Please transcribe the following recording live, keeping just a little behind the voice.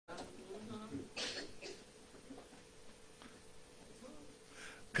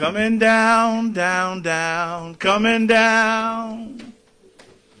Coming down, down, down, coming down.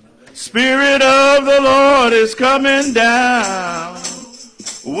 Spirit of the Lord is coming down.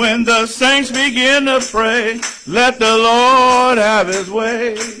 When the saints begin to pray, let the Lord have his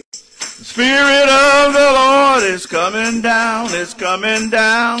way. The Spirit of the Lord is coming down, it's coming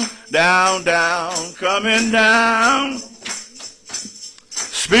down, down, down, coming down.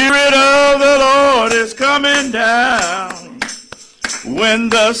 Spirit of the Lord is coming down. When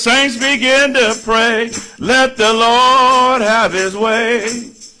the saints begin to pray, let the Lord have his way.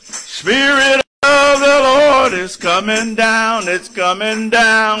 Spirit of the Lord is coming down, it's coming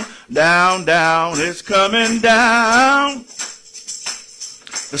down, down, down, it's coming down.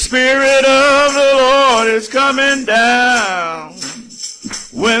 The Spirit of the Lord is coming down.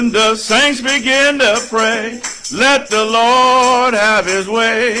 When the saints begin to pray, let the Lord have his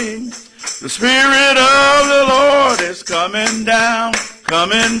way. The Spirit of the Lord is coming down,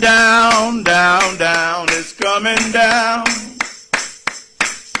 down, down, it's coming down.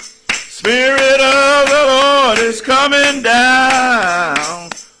 Spirit of the Lord is coming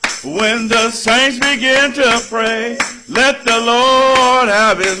down. When the saints begin to pray, let the Lord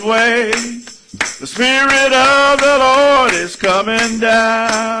have his way. The Spirit of the Lord is coming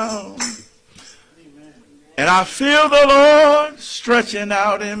down. And I feel the Lord stretching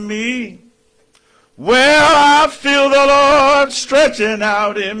out in me. Well, I feel the Lord stretching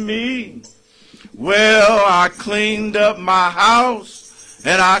out in me. Well, I cleaned up my house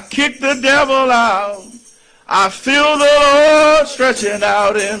and I kicked the devil out. I feel the Lord stretching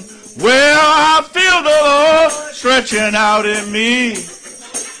out in. Well, I feel the Lord stretching out in me.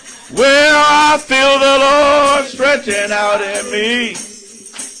 Well, I feel the Lord stretching out in me.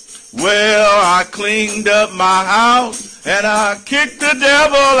 Well, I cleaned up my house and I kicked the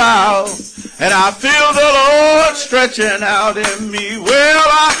devil out. And I feel the Lord stretching out in me. Well,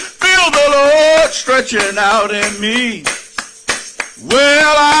 I feel the Lord stretching out in me.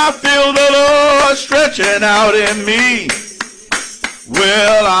 Well, I feel the Lord stretching out in me.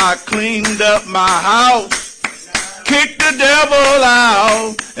 Well, I cleaned up my house, kicked the devil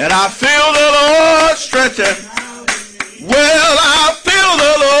out, and I feel the Lord stretching. Well, I feel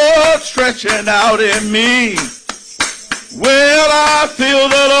the Lord stretching out in me. Well, I feel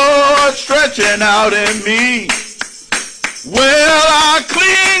the Lord stretching out in me. Well, I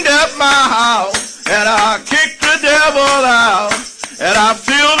cleaned up my house, and I kicked the devil out, and I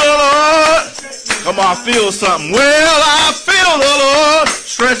feel the Lord. Come on, feel something. Well, I feel the Lord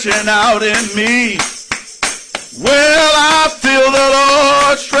stretching out in me. Well, I feel the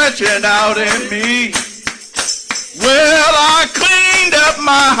Lord stretching out in me. Well, I cleaned up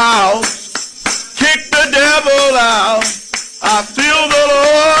my house, kicked the devil out. I feel the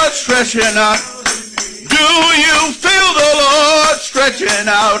Lord stretching out. Do you feel the Lord stretching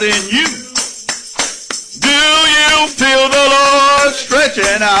out in you? Do you feel the Lord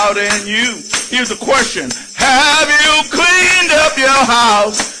stretching out in you? Here's the question. Have you cleaned up your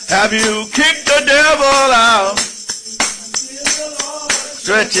house? Have you kicked the devil out?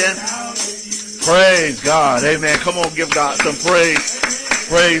 Stretching. Praise God. Amen. Come on, give God some praise.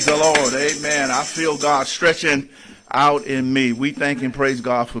 Praise the Lord. Amen. I feel God stretching out in me. We thank and praise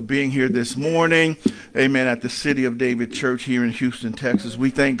God for being here this morning. Amen. At the City of David Church here in Houston, Texas.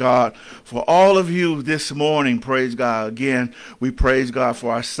 We thank God for all of you this morning. Praise God. Again, we praise God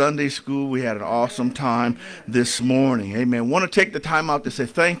for our Sunday school. We had an awesome time this morning. Amen. Want to take the time out to say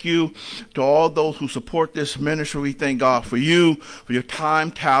thank you to all those who support this ministry. We thank God for you, for your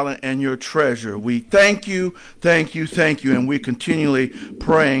time, talent, and your treasure. We thank you, thank you, thank you, and we're continually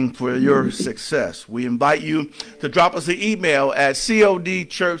praying for your success. We invite you to drop us an email at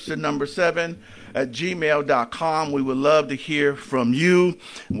codchurch7@gmail.com. We would love to hear from you.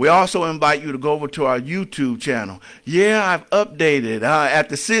 We also invite you to go over to our YouTube channel. Yeah, I've updated at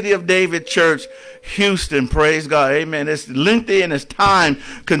the City of David Church, Houston. Praise God. Amen. It's lengthy and it's time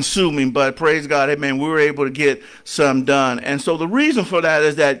consuming, but praise God. Amen. We were able to get some done. And so the reason for that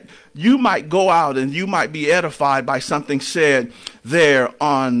is that you might go out and you might be edified by something said there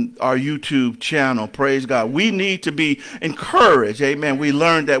on our YouTube channel. Praise God. We need to be encouraged. Amen. We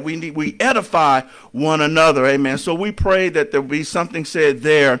learned that we edify one another. Amen. So we pray that there be something said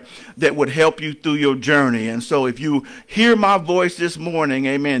there that would help you through your journey. And so if you hear my voice this morning,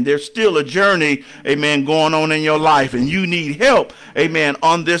 amen, there's still a journey, amen, going on in your life, and you need help, amen,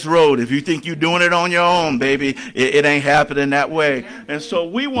 on this road. If you think you're doing it on your own, baby, it ain't happening that way. And so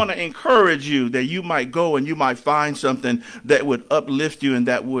we want to encourage you that you might go and you might find something that would uplift you and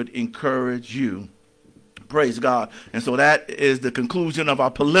that would encourage you. Praise God. And so that is the conclusion of our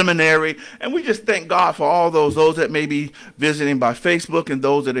preliminary. And we just thank God for all those that may be visiting by Facebook and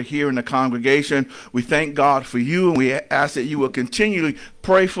those that are here in the congregation. We thank God for you, and we ask that you will continually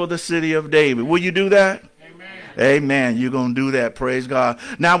pray for the city of David. Will you do that? Amen. You're going to do that. Praise God.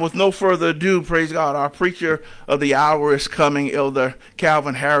 Now, with no further ado, praise God, our preacher of the hour is coming. Elder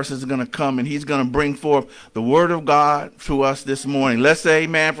Calvin Harris is going to come, and he's going to bring forth the word of God to us this morning. Let's say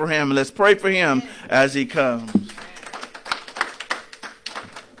amen for him, and let's pray for him as he comes.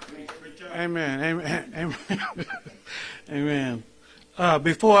 Amen. Amen. Amen.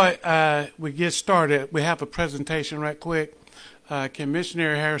 Before we get started, we have a presentation right quick. Can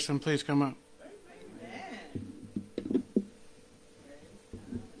Missionary Harrison please come up?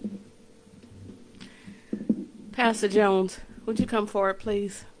 Pastor Jones, would you come forward,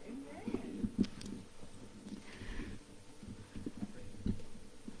 please?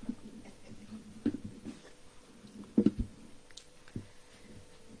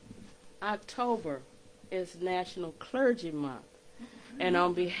 October is National Clergy Month. And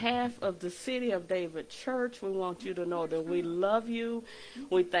on behalf of the City of David Church, we want you to know that we love you.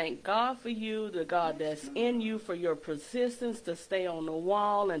 We thank God for you, the God that's in you, for your persistence to stay on the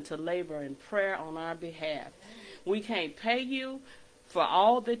wall and to labor in prayer on our behalf. We can't pay you for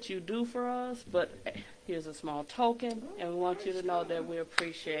all that you do for us, but here's a small token, and we want you to know that we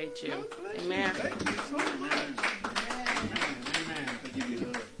appreciate you. Amen. Thank you so much.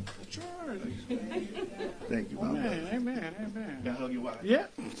 Thank you, Mama. Amen. Amen. Amen. Can I hug your wife? Yeah.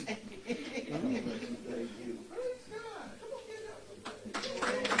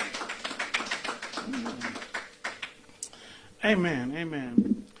 Amen.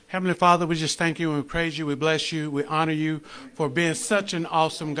 Amen. Heavenly Father, we just thank you and we praise you. We bless you. We honor you for being such an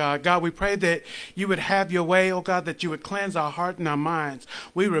awesome God. God, we pray that you would have your way, oh God, that you would cleanse our heart and our minds.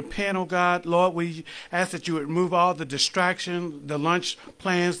 We repent, oh God. Lord, we ask that you would remove all the distraction, the lunch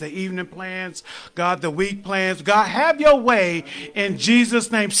plans, the evening plans, God, the week plans. God, have your way in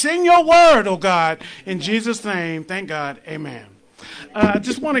Jesus' name. Sing your word, oh God, in Jesus' name. Thank God. Amen. I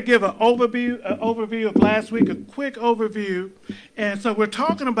just want to give an overview of last week, a quick overview. And so we're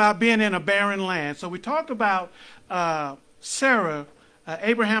talking about being in a barren land. So we talked about Sarah,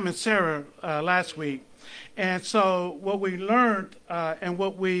 Abraham and Sarah last week. And so what we learned and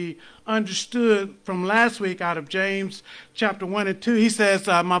what we understood from last week out of James chapter 1 and 2, he says,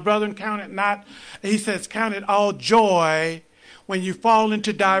 my brethren, count it all joy when you fall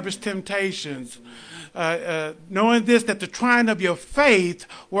into diverse temptations. Knowing this, that the trying of your faith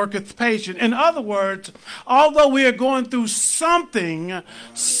worketh patience. In other words, although we are going through something,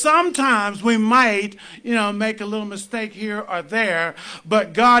 sometimes we might, make a little mistake here or there,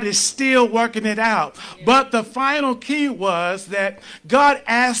 but God is still working it out. But the final key was that God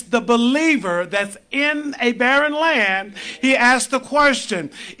asked the believer that's in a barren land, he asked the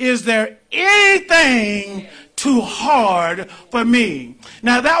question, is there anything too hard for me?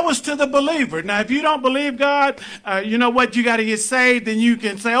 Now, that was to the believer. Now, if you don't believe God, you know what? You got to get saved, and you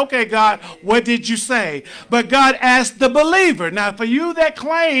can say, okay, God, what did you say? But God asked the believer. Now, for you that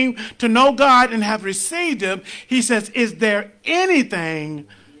claim to know God and have received him, he says, is there anything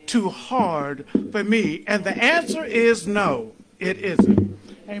too hard for me? And the answer is no, it isn't.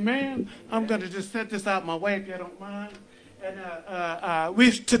 Amen. I'm going to just set this out my way if you don't mind. And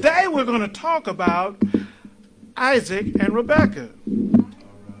today we're going to talk about Isaac and Rebekah.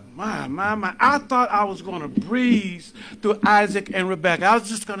 My. I thought I was going to breeze through Isaac and Rebekah. I was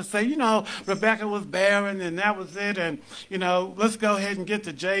just going to say, Rebekah was barren and that was it. And, let's go ahead and get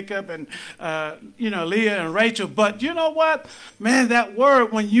to Jacob and, Leah and Rachel. But you know what? Man, that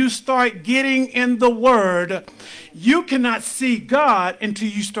word, when you start getting in the word, you cannot see God until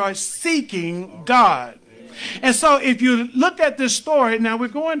you start seeking God. And so if you look at this story, now we're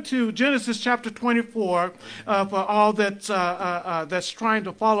going to Genesis chapter 24 for all that's trying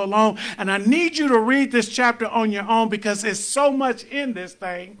to follow along. And I need you to read this chapter on your own because there's so much in this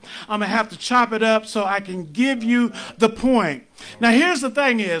thing. I'm going to have to chop it up so I can give you the point. Now, here's the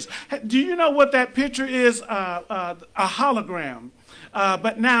thing is, do you know what that picture is? A hologram.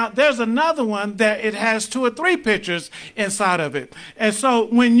 But now there's another one that it has 2 or 3 pictures inside of it. And so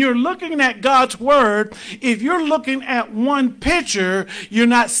when you're looking at God's word, if you're looking at one picture, you're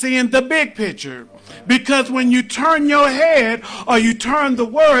not seeing the big picture. Because when you turn your head or you turn the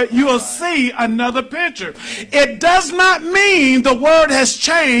word, you will see another picture. It does not mean the word has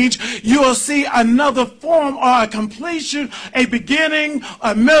changed. You will see another form or a completion, a beginning,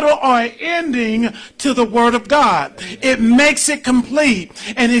 a middle, or an ending to the word of God. It makes it complete. complete.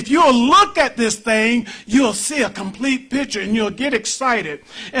 And if you'll look at this thing, you'll see a complete picture and you'll get excited.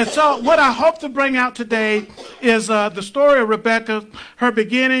 And so what I hope to bring out today is the story of Rebecca, her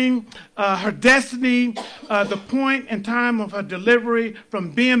beginning, her destiny, the point in time of her delivery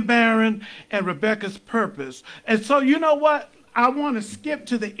from being barren, and Rebecca's purpose. And so you know what? I want to skip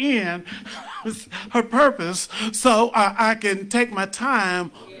to the end, her purpose, so I can take my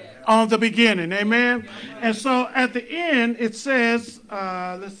time on the beginning. Amen. And so at the end, it says,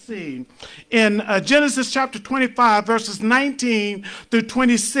 let's see, in Genesis chapter 25, verses 19 through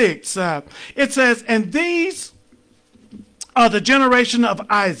 26, it says, and these are the generation of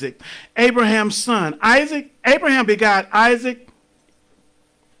Isaac, Abraham's son. Abraham begot Isaac.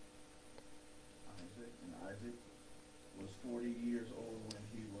 Isaac was 40 years old when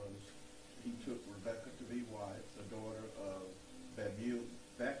he took Rebekah to be wife, the daughter of Bethuel,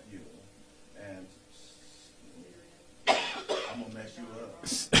 and I'm gonna mess you up.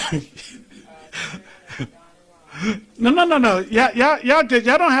 No.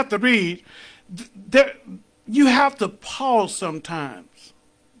 Y'all don't have to read. You have to pause sometimes.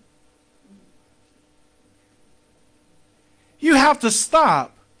 You have to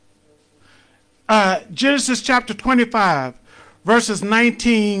stop. Genesis chapter 25, verses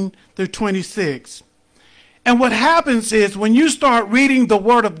 19 through 26. And what happens is when you start reading the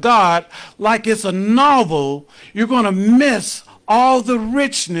Word of God like it's a novel, you're going to miss all the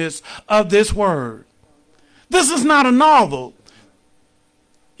richness of this Word. This is not a novel.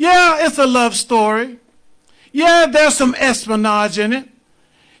 Yeah, it's a love story. Yeah, there's some espionage in it.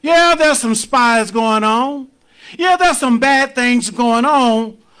 Yeah, there's some spies going on. Yeah, there's some bad things going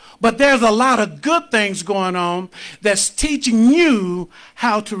on. But there's a lot of good things going on that's teaching you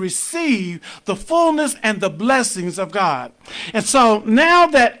how to receive the fullness and the blessings of God. And so now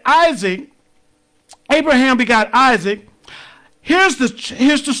that Abraham begot Isaac, here's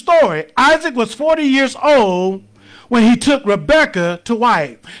the story. Isaac was 40 years old when he took Rebekah to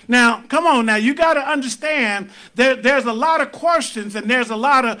wife. Now, come on now, you got to understand there's a lot of questions and there's a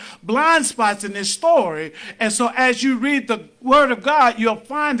lot of blind spots in this story. And so as you read the Word of God, you'll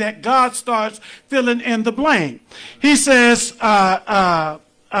find that God starts filling in the blank. He says, in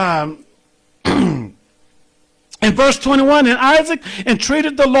verse 21, and Isaac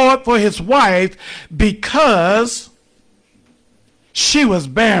entreated the Lord for his wife because she was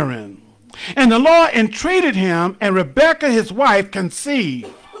barren. And the Lord entreated him, and Rebekah his wife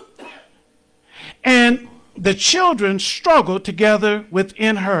conceived. And the children struggled together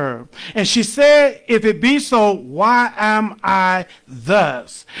within her. And she said, if it be so, why am I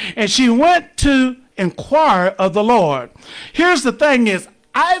thus? And she went to inquire of the Lord. Here's the thing is,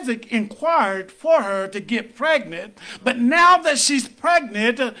 Isaac inquired for her to get pregnant, but now that she's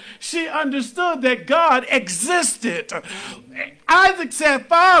pregnant, she understood that God existed. Isaac said,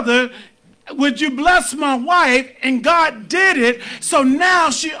 Father, would you bless my wife? And God did it. So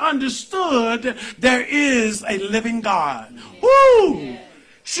now she understood there is a living God. Woo!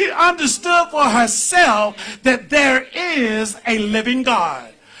 She understood for herself that there is a living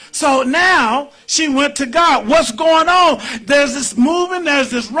God. So now she went to God. What's going on? There's this moving, there's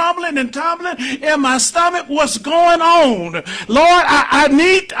this rumbling and tumbling in my stomach. What's going on? Lord, I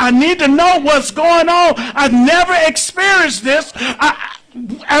need to know what's going on. I've never experienced this.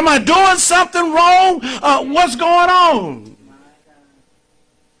 Am I doing something wrong? What's going on?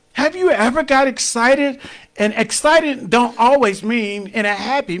 Have you ever got excited? And excited don't always mean in a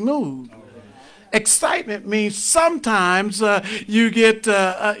happy mood. Excitement means sometimes you get,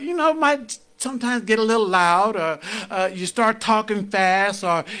 might sometimes get a little loud, or you start talking fast,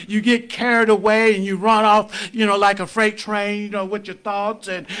 or you get carried away and you run off, like a freight train, with your thoughts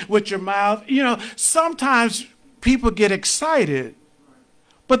and with your mouth. Sometimes people get excited.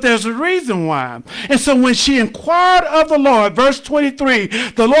 But there's a reason why. And so when she inquired of the Lord, verse 23,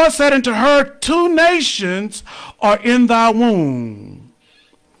 the Lord said unto her, 2 nations are in thy womb.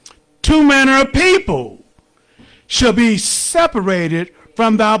 2 manner of people shall be separated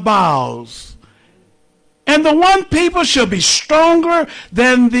from thy bowels. And the one people shall be stronger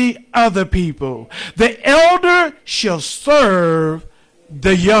than the other people. The elder shall serve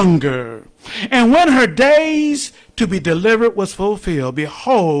the younger. And when her days to be delivered was fulfilled,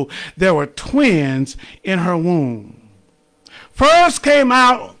 behold, there were twins in her womb. First came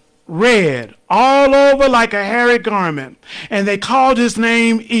out red, all over like a hairy garment, and they called his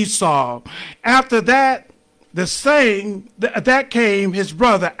name Esau. After that, that came his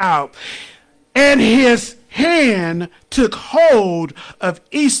brother out, and his hand took hold of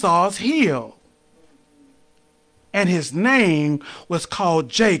Esau's heel, and his name was called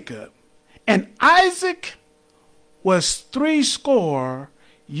Jacob. And Isaac was 80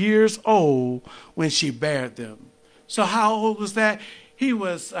 old when she bare them. So how old was that? He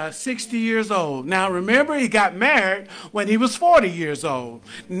was 60 years old. Now remember, he got married when he was 40 years old.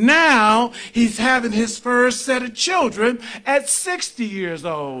 Now he's having his first set of children at 60 years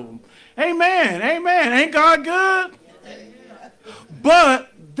old. Amen, amen. Ain't God good?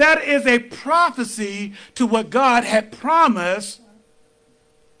 But that is a prophecy to what God had promised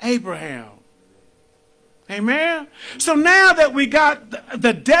Abraham. Amen. So now that we got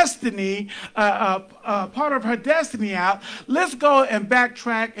the destiny, part of her destiny out, let's go and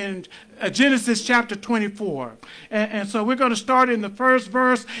backtrack in Genesis chapter 24. And so we're going to start in the first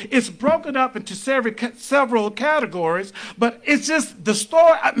verse. It's broken up into several categories, but it's just the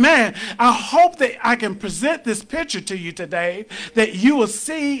story. Man, I hope that I can present this picture to you today, that you will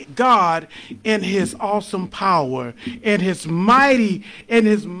see God in his awesome power, in his mighty, in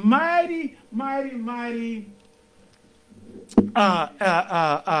his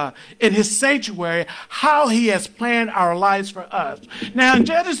sanctuary, how he has planned our lives for us. Now in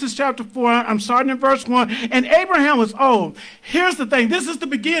Genesis chapter 4, I'm starting in verse 1, and Abraham was old. Here's the thing, this is the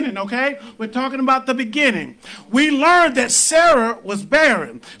beginning, okay? We're talking about the beginning. We learned that Sarah was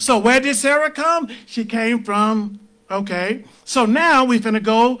barren. So where did Sarah come? She came from, okay? So now we're going to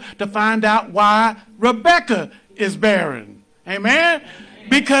go to find out why Rebecca is barren. Amen?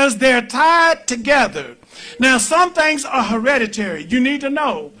 Because they're tied together. Now, some things are hereditary. You need to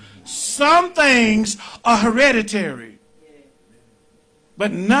know. Some things are hereditary.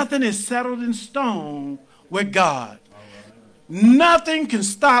 But nothing is settled in stone with God. Nothing can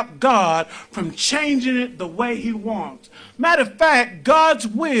stop God from changing it the way he wants. Matter of fact, God's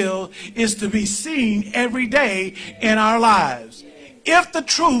will is to be seen every day in our lives, if the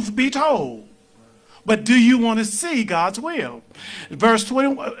truth be told. But do you want to see God's will? Verse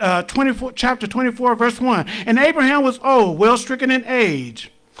 24, chapter 24, verse 1. And Abraham was old, well stricken in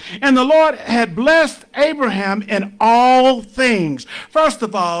age. And the Lord had blessed Abraham in all things. First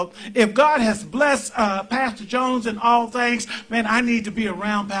of all, if God has blessed Pastor Jones in all things, man, I need to be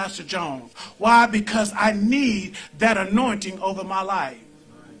around Pastor Jones. Why? Because I need that anointing over my life.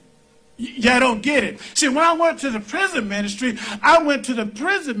 Y'all don't get it. See, when I went to the prison ministry, I went to the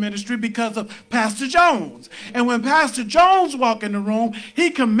prison ministry because of Pastor Jones. And when Pastor Jones walks in the room,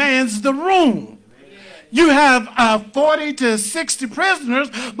 he commands the room. You have 40 to 60 prisoners,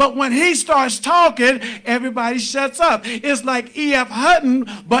 but when he starts talking, everybody shuts up. It's like E.F. Hutton,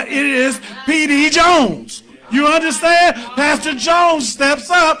 but it is P.D. Jones. You understand? Pastor Jones steps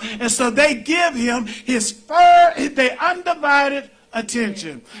up, and so they give him his undivided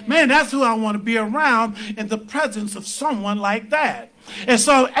attention. Man, that's who I want to be around, in the presence of someone like that. And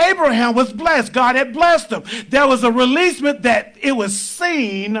so Abraham was blessed. God had blessed him. There was a releasement that it was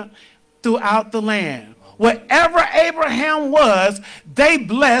seen throughout the land. Wherever Abraham was, they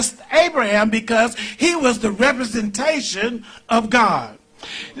blessed Abraham because he was the representation of God.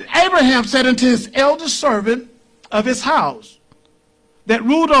 Abraham said unto his eldest servant of his house, that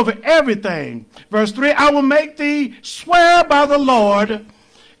ruled over everything. Verse 3, I will make thee swear by the Lord,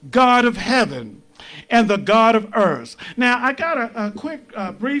 God of heaven, and the God of earth. Now, I got a quick,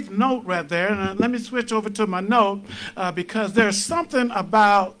 brief note right there. And let me switch over to my note because there's something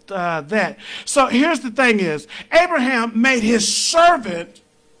about that. So here's the thing is, Abraham made his servant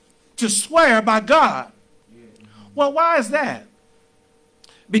to swear by God. Well, why is that?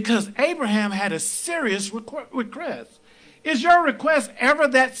 Because Abraham had a serious request. Is your request ever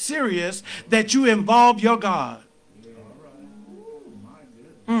that serious that you involve your God?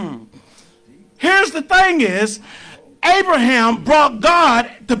 Here's the thing is, Abraham brought God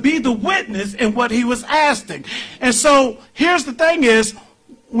to be the witness in what he was asking. And so here's the thing is,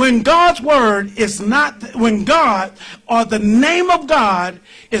 when God's word is not, when God or the name of God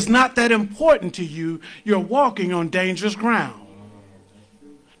is not that important to you, you're walking on dangerous ground.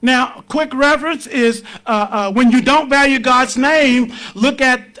 Now, a quick reference is when you don't value God's name, look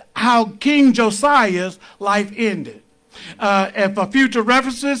at how King Josiah's life ended. And for future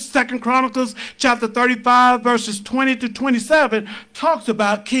references, 2 Chronicles chapter 35, verses 20 to 27, talks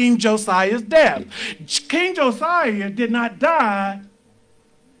about King Josiah's death. King Josiah did not die.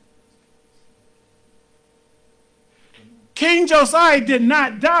 King Josiah did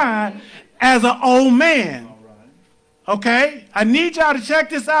not die as an old man. Okay? I need y'all to check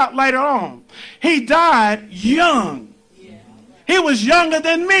this out later on. He died young. He was younger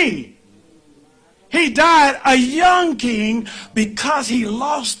than me. He died a young king because he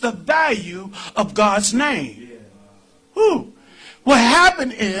lost the value of God's name. Whew. What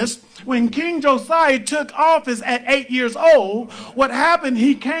happened is, when King Josiah took office at 8 years old, what happened,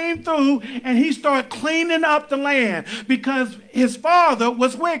 he came through and he started cleaning up the land because his father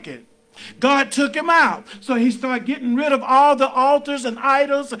was wicked. God took him out. So he started getting rid of all the altars and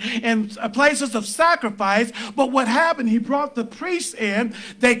idols and places of sacrifice. But what happened, he brought the priests in.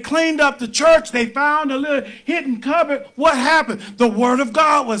 They cleaned up the church. They found a little hidden cupboard. What happened? The word of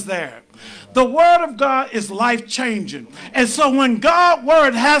God was there. The word of God is life-changing. And so when God's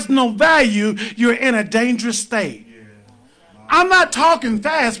word has no value, you're in a dangerous state. I'm not talking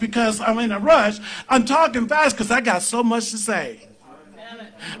fast because I'm in a rush. I'm talking fast because I got so much to say.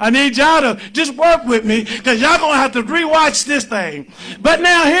 I need y'all to just work with me because y'all going to have to rewatch this thing. But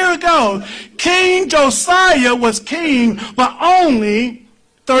now here we go. King Josiah was king for only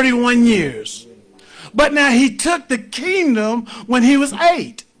 31 years. But now he took the kingdom when he was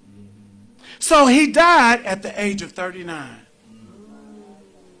 8. So he died at the age of 39.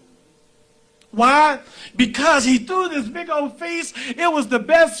 Why? Because he threw this big old feast. It was the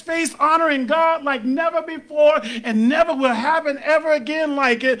best feast honoring God like never before and never will happen ever again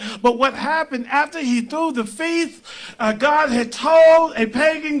like it. But what happened after he threw the feast, God had told a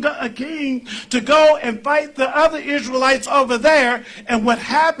pagan king to go and fight the other Israelites over there. And what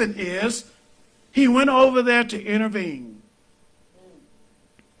happened is he went over there to intervene.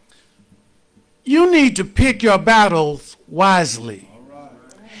 You need to pick your battles wisely.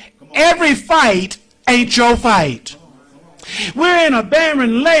 Every fight ain't your fight. We're in a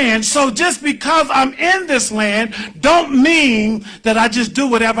barren land, so just because I'm in this land don't mean that I just do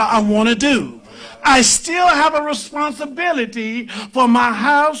whatever I want to do. I still have a responsibility for my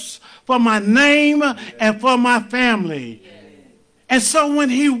house, for my name, and for my family. And so when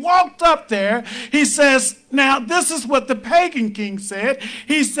he walked up there, he says, now this is what the pagan king said.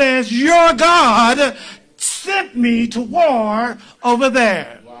 He says, your God sent me to war over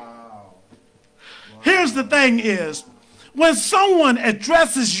there. Here's the thing is, when someone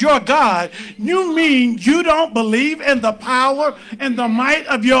addresses your God, you mean you don't believe in the power and the might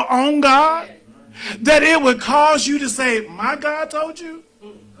of your own God? That it would cause you to say, my God told you?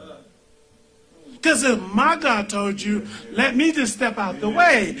 Because if my God told you, let me just step out the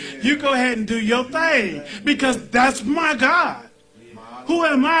way. You go ahead and do your thing. Because that's my God. Who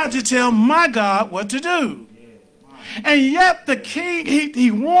am I to tell my God what to do? And yet the king, he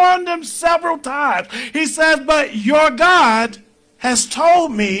warned them several times. He says, but your God has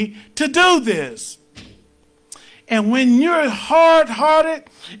told me to do this. And when you're hard-hearted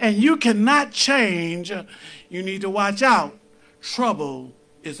and you cannot change, you need to watch out. Trouble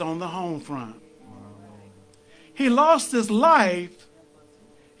is on the home front. He lost his life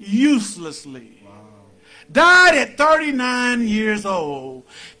uselessly. Died at 39 years old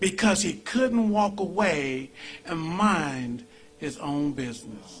because he couldn't walk away and mind his own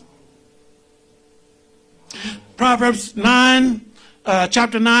business. Proverbs 9,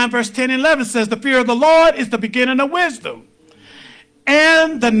 chapter 9, verse 10 and 11 says, the fear of the Lord is the beginning of wisdom,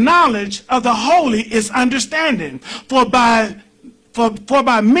 and the knowledge of the holy is understanding. For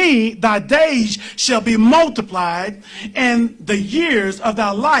by me thy days shall be multiplied, and the years of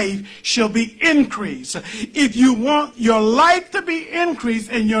thy life shall be increased. If you want your life to be increased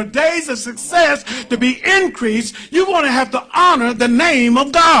and your days of success to be increased, you're going to have to honor the name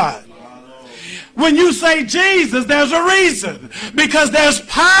of God. When you say Jesus, there's a reason. Because there's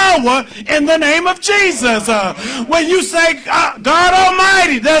power in the name of Jesus. When you say God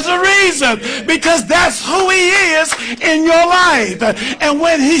Almighty, there's a reason. Because that's who he is in your life. And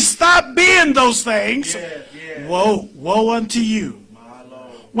when he stopped being those things, woe unto you.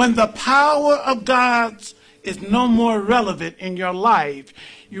 When the power of God is no more relevant in your life,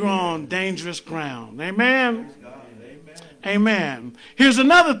 you're on dangerous ground. Amen. Amen. Here's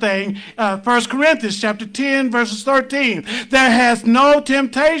another thing, 1 Corinthians chapter 10, verses 13. There has no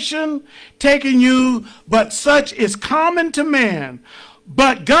temptation taken you, but such is common to man.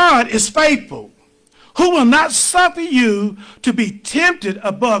 But God is faithful, who will not suffer you to be tempted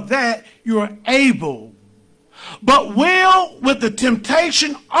above that you are able, but will with the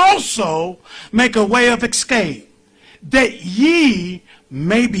temptation also make a way of escape, that ye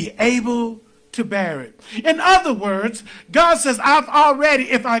may be able to bear it. In other words, God says, I've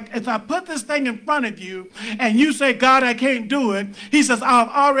already, if I put this thing in front of you and you say, God, I can't do it, he says, I've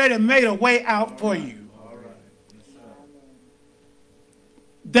already made a way out for you.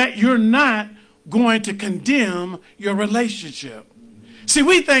 That you're not going to condemn your relationship. See,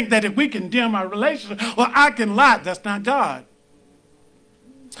 we think that if we condemn our relationship, well, I can lie. That's not God.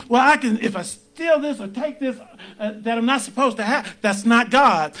 well, I can, if I steal this or take this that I'm not supposed to have, that's not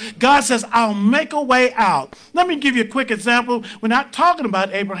God. God says, I'll make a way out. Let me give you a quick example. We're not talking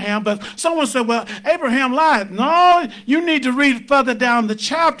about Abraham, but someone said, well, Abraham lied. No, you need to read further down the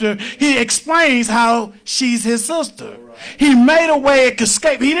chapter. He explains how she's his sister. He made a way to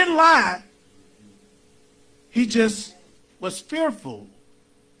escape. He didn't lie. He just was fearful.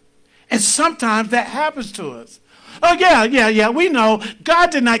 And sometimes that happens to us. Oh, yeah, we know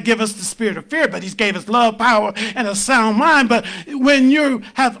God did not give us the spirit of fear, but he's gave us love, power, and a sound mind. But when you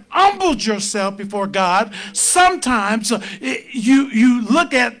have humbled yourself before God, sometimes you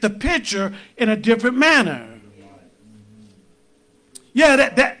look at the picture in a different manner. Yeah,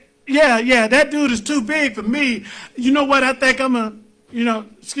 that dude is too big for me. You know what? I think I'm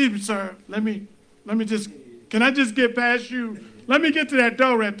excuse me, sir. Let me just, can I just get past you? Let me get to that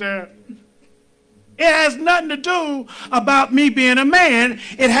door right there. It has nothing to do about me being a man.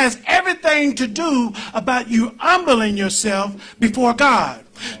 It has everything to do about you humbling yourself before God.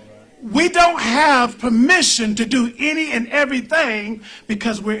 We don't have permission to do any and everything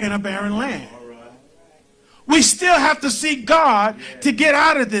because we're in a barren land. We still have to seek God to get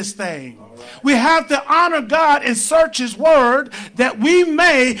out of this thing. We have to honor God and search his word that we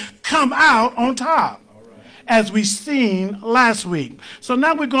may come out on top, as we seen last week. So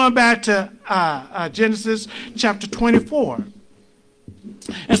now we're going back to Genesis chapter 24.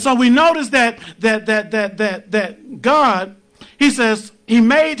 And so we notice that God, he says, he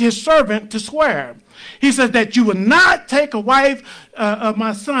made his servant to swear. He says that you will not take a wife of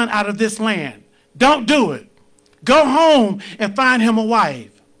my son out of this land. Don't do it. Go home and find him a wife.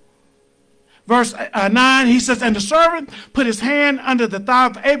 Verse 9, he says, and the servant put his hand under the thigh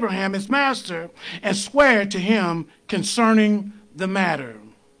of Abraham, his master, and swore to him concerning the matter.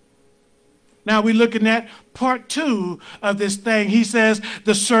 Now we're looking at part 2 of this thing. He says,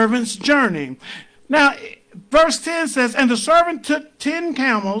 the servant's journey. Now, verse 10 says, and the servant took 10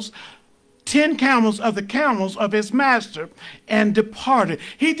 camels of the camels of his master and departed.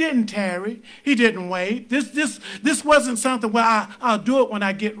 He didn't tarry. He didn't wait. This wasn't something where I'll do it when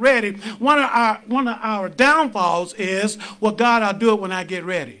I get ready. One of our downfalls is, well, God, I'll do it when I get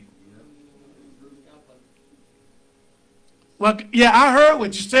ready. Well, yeah, I heard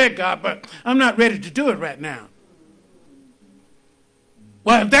what you said, God, but I'm not ready to do it right now.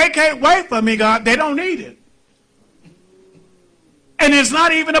 Well, if they can't wait for me, God, they don't need it. And it's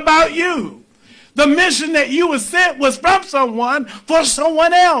not even about you. The mission that you were sent was from someone for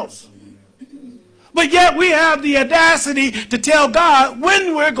someone else. But yet we have the audacity to tell God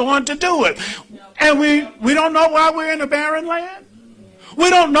when we're going to do it. And we don't know why we're in a barren land. We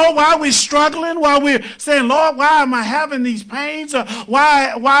don't know why we're struggling, why we're saying, Lord, why am I having these pains? Or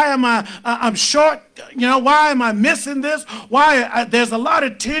why am I'm short? Why am I missing this? Why there's a lot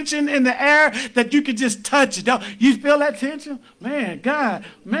of tension in the air that you can just touch it. You feel that tension? Man, God,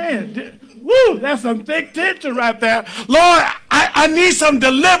 man, woo, that's some thick tension right there. Lord, I need some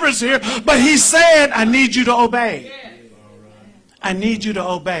deliverance here, but he's saying, I need you to obey. I need you to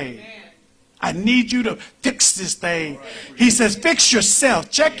obey. I need you to fix this thing. He says, fix yourself,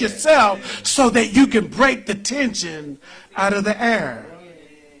 check yourself so that you can break the tension out of the air.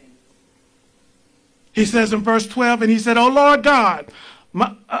 He says in verse 12, and he said, O Lord God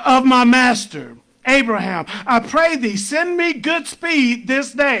of my master, Abraham, I pray thee, send me good speed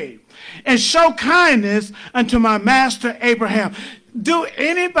this day and show kindness unto my master Abraham. Do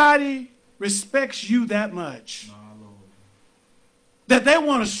anybody respects you that much? That they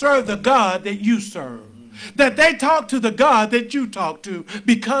want to serve the God that you serve. That they talk to the God that you talk to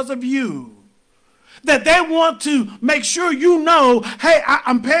because of you. That they want to make sure you know, hey,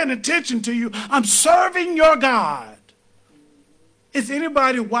 I'm paying attention to you. I'm serving your God. Is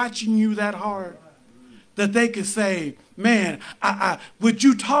anybody watching you that hard? That they can say, man, would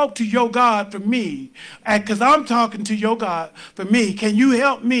you talk to your God for me? Because I'm talking to your God for me. Can you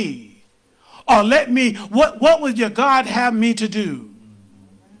help me? Or let me, what would your God have me to do?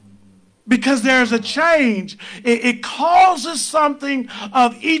 Because there's a change. It causes something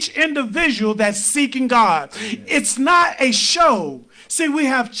of each individual that's seeking God. It's not a show. See, we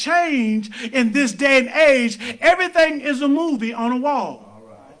have change in this day and age. Everything is a movie on a wall.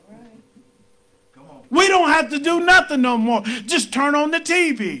 We don't have to do nothing no more. Just turn on the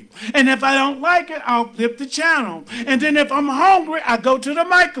TV. And if I don't like it, I'll flip the channel. And then if I'm hungry, I go to the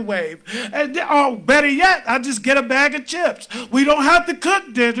microwave. Or better yet, I just get a bag of chips. We don't have to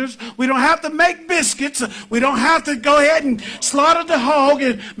cook dinners. We don't have to make biscuits. We don't have to go ahead and slaughter the hog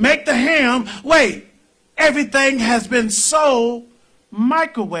and make the ham. Wait, everything has been so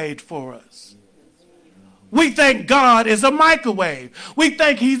microwaved for us. We think God is a microwave. We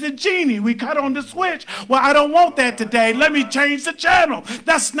think he's a genie. We cut on the switch. Well, I don't want that today. Let me change the channel.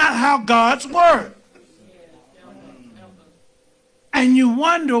 That's not how God's work. And you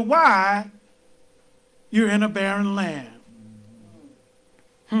wonder why you're in a barren land.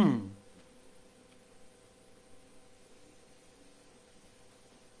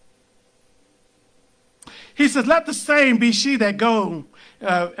 He says, let the same be she that go.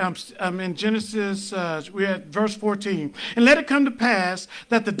 I'm in Genesis, we're at verse 14. And let it come to pass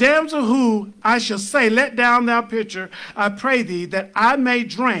that the damsel who I shall say, let down thou pitcher, I pray thee, that I may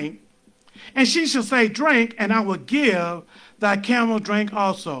drink. And she shall say, drink, and I will give thy camel drink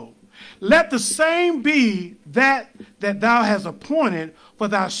also. Let the same be that thou hast appointed for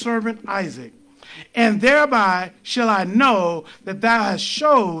thy servant Isaac. And thereby shall I know that thou hast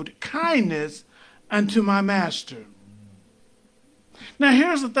showed kindness unto my master. Now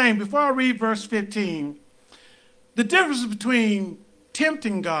here's the thing, before I read verse 15, the difference between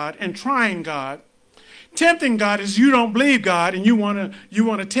tempting God and trying God. Tempting God is you don't believe God and you want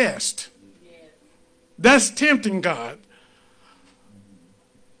to test. That's tempting God.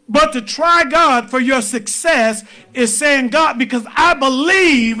 But to try God for your success is saying, God, because I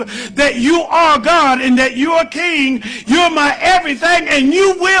believe that you are God and that you are King, you're my everything, and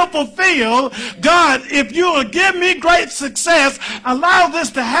you will fulfill. God, if you will give me great success, allow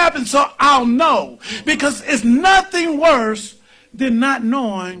this to happen so I'll know. Because it's nothing worse than not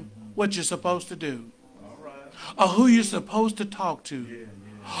knowing what you're supposed to do. Or who you're supposed to talk to.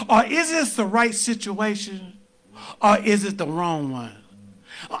 Or is this the right situation? Or is it the wrong one?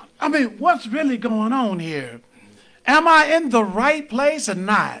 I mean, what's really going on here? Am I in the right place or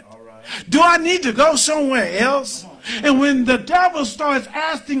not? Do I need to go somewhere else? And when the devil starts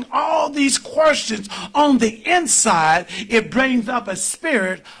asking all these questions on the inside, it brings up a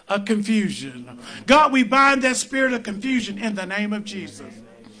spirit of confusion. God, we bind that spirit of confusion in the name of Jesus.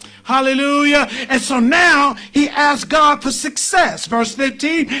 Hallelujah. And so now he asked God for success. Verse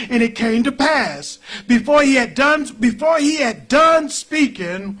 15, and it came to pass before he had done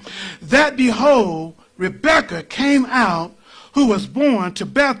speaking, that behold, Rebekah came out, who was born to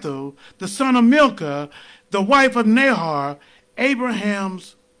Bethuel, the son of Milcah, the wife of Nahor,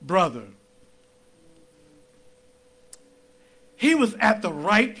 Abraham's brother. He was at the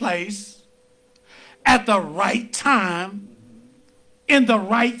right place, at the right time, in the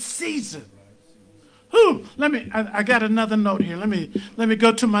right season. I got another note here. Let me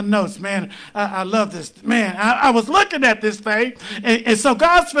go to my notes, man. I love this. Man, I was looking at this thing, and so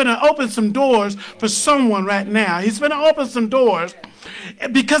God's going to open some doors for someone right now. He's going to open some doors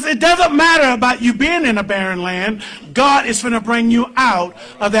because it doesn't matter about you being in a barren land. God is going to bring you out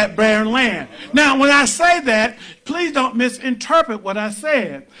of that barren land. Now, when I say that, please don't misinterpret what I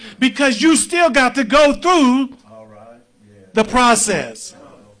said, because you still got to go through the process.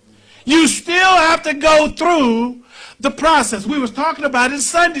 You still have to go through the process. We was talking about in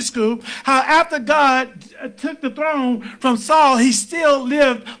Sunday school how after God took the throne from Saul, he still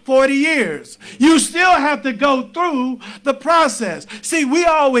lived 40 years. You still have to go through the process. See, we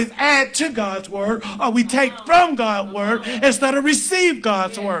always add to God's word, or we take from God's word instead of receive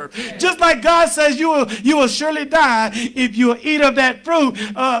God's word. Just like God says you will surely die if you eat of that fruit.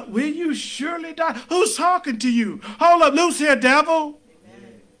 Will you surely die? Who's talking to you? Hold up, loose here, devil.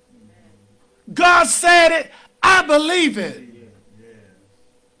 God said it. I believe it.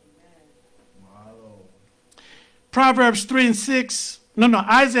 Proverbs 3 and 6.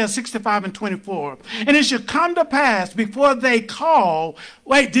 Isaiah 65 and 24. And it shall come to pass before they call.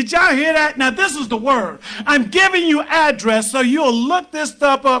 Wait, did y'all hear that? Now this is the word. I'm giving you address so you'll look this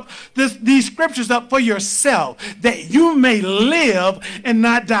stuff up, these scriptures up for yourself, that you may live and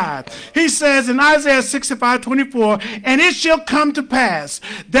not die. He says in Isaiah 65, 24, and it shall come to pass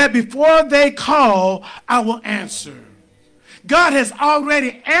that before they call, I will answer. God has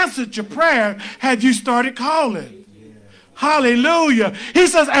already answered your prayer. Have you started calling? Hallelujah. He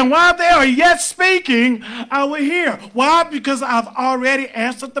says, and while they are yet speaking, I will hear. Why? Because I've already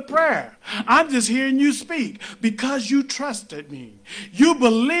answered the prayer. I'm just hearing you speak because you trusted me. You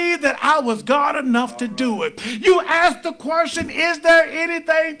believed that I was God enough to do it. You asked the question, is there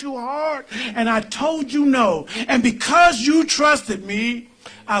anything too hard? And I told you no. And because you trusted me,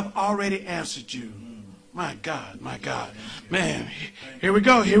 I've already answered you. My God, my God. Man, here we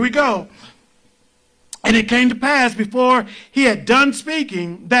go, here we go. And it came to pass before he had done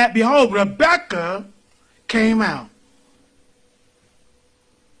speaking that, behold, Rebekah came out.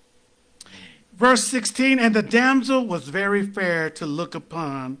 Verse 16, and the damsel was very fair to look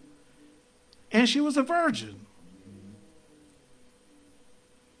upon, and she was a virgin.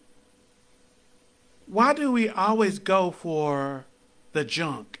 why do we always go for the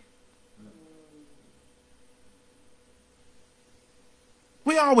junk?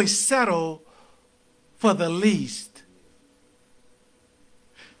 We always settle for the least.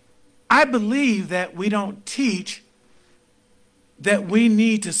 I believe that we don't teach that we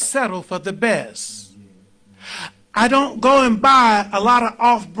need to settle for the best. I don't go and buy a lot of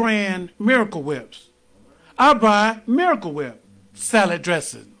off-brand Miracle Whips. I buy Miracle Whip salad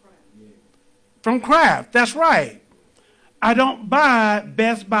dressing from Kraft. That's right. I don't buy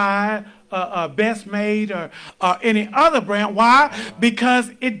Best Buy, Best Made, or any other brand. Why? Because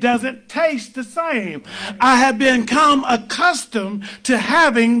it doesn't taste the same. I have become accustomed to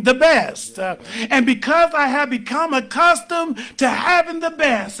having the best. And because I have become accustomed to having the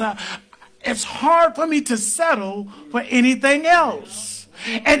best, it's hard for me to settle for anything else.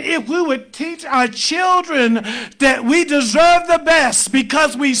 And if we would teach our children that we deserve the best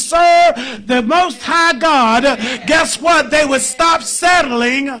because we serve the Most High God, guess what? They would stop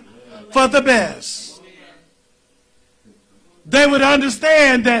settling for the best. They would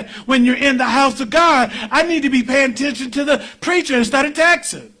understand that when you're in the house of God, I need to be paying attention to the preacher instead of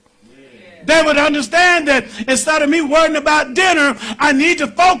texting. They would understand that instead of me worrying about dinner, I need to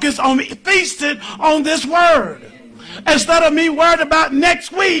focus on feasting on this word. Instead of me worried about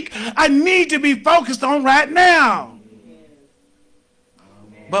next week, I need to be focused on right now.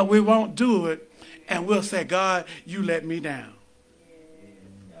 But we won't do it, and we'll say, God, you let me down.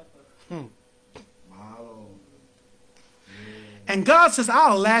 And God says,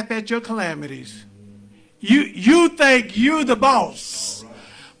 I'll laugh at your calamities. You think you're the boss,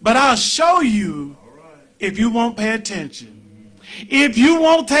 but I'll show you if you won't pay attention. If you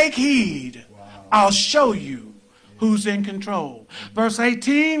won't take heed, I'll show you who's in control. Verse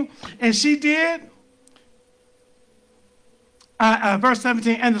 18, and she did. Verse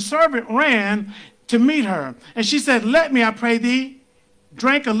 17, and the servant ran to meet her. And she said, let me, I pray thee,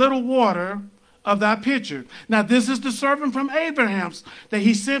 drink a little water of thy pitcher. Now this is the servant from Abraham's that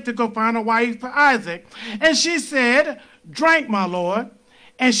he sent to go find a wife for Isaac. And she said, drink, my lord.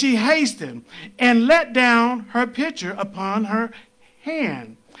 And she hastened and let down her pitcher upon her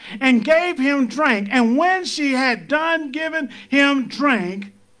hand and gave him drink. And when she had done giving him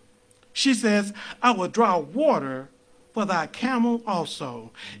drink, she says, I will draw water for thy camel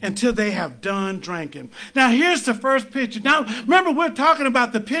also until they have done drinking. Now here's the first picture. Now remember, we're talking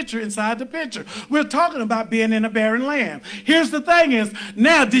about the picture inside the picture. We're talking about being in a barren land. Here's the thing is,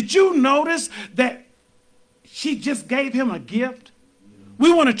 now did you notice that she just gave him a gift?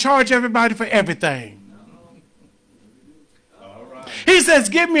 We want to charge everybody for everything. He says,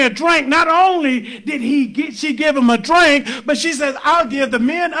 give me a drink. Not only did she give him a drink, but she says, I'll give the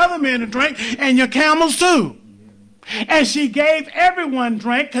other men a drink, and your camels too. And she gave everyone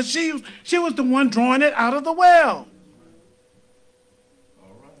drink because she was the one drawing it out of the well.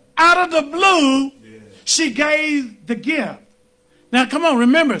 Out of the blue, she gave the gift. Now come on,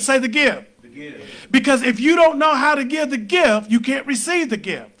 remember, say the gift. Because if you don't know how to give the gift, you can't receive the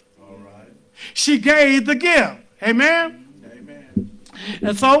gift. She gave the gift. Amen?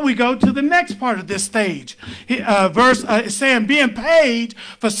 And so we go to the next part of this stage. Verse saying, being paid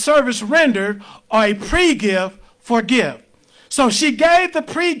for service rendered or a pre-gift for gift. So she gave the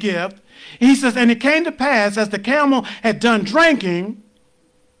pre-gift. He says, and it came to pass as the camel had done drinking,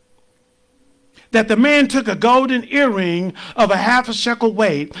 that the man took a golden earring of a half a shekel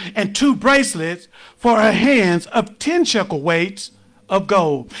weight and 2 bracelets for her hands of 10 shekel weights of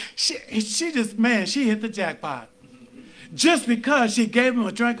gold. She hit the jackpot. Just because she gave him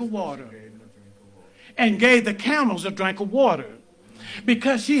a drink of water and gave the camels a drink of water.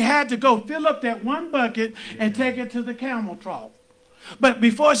 Because she had to go fill up that one bucket and take it to the camel trough. But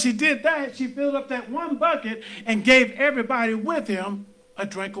before she did that, she filled up that one bucket and gave everybody with him a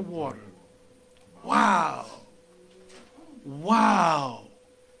drink of water. Wow. Wow.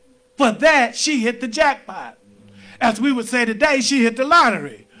 For that, she hit the jackpot. As we would say today, she hit the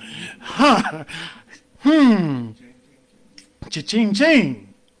lottery. Cha-ching,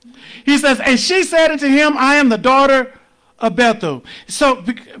 ching. He says, and she said unto him, I am the daughter of Bethuel. So,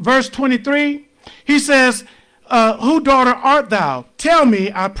 verse 23, he says, whose daughter art thou? Tell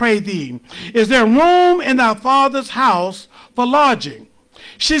me, I pray thee, is there room in thy father's house for lodging?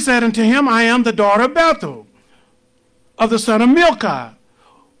 She said unto him, I am the daughter of Bethuel, of the son of Milcah,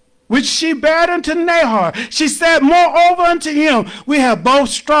 which she bare unto Nahor. She said, moreover unto him, we have both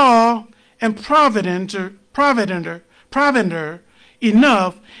straw and provender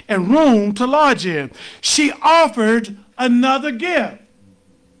enough and room to lodge in. She offered another gift.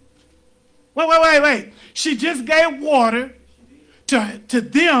 Wait. She just gave water to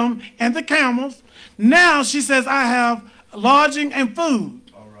them and the camels. Now she says, I have lodging and food.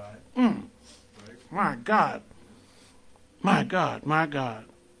 All right. My God. My God, my God.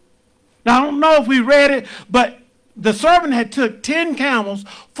 Now, I don't know if we read it, but the servant had took 10 camels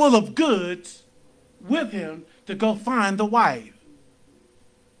full of goods with him to go find the wife.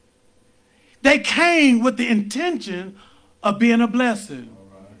 They came with the intention of being a blessing.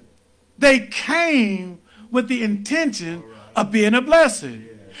 All right. They came with the intention of being a blessing.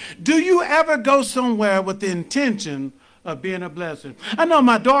 Do you ever go somewhere with the intention of being a blessing? I know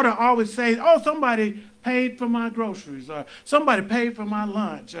my daughter always says, oh, somebody paid for my groceries, or somebody paid for my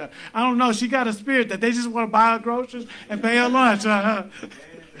lunch. I don't know. She got a spirit that they just want to buy her groceries and pay her lunch.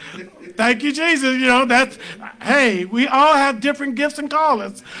 Thank you, Jesus. You know, that's, hey, we all have different gifts and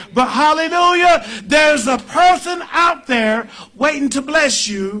callings. But hallelujah, there's a person out there waiting to bless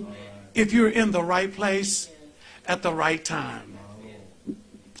you if you're in the right place at the right time.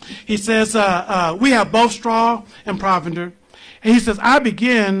 He says, we have both straw and provender. And he says, I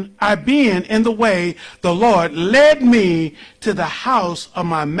being in the way, the Lord led me to the house of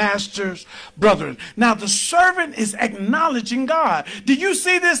my master's brethren. Now the servant is acknowledging God. Do you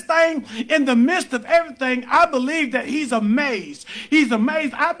see this thing? In the midst of everything, I believe that he's amazed. He's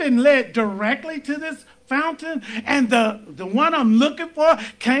amazed. I've been led directly to this fountain, and the one I'm looking for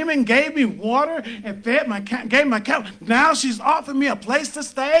came and gave me water and gave my cow. Now she's offered me a place to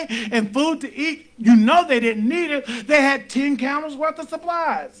stay and food to eat. You know they didn't need it. They had 10 camels worth of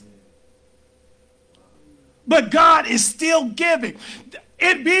supplies. But God is still giving.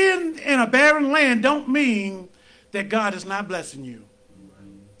 It being in a barren land don't mean that God is not blessing you.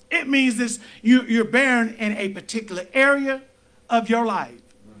 It means this, you're barren in a particular area of your life.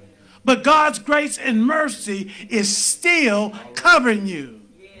 But God's grace and mercy is still covering you.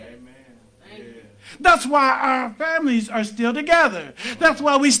 Amen. That's why our families are still together. That's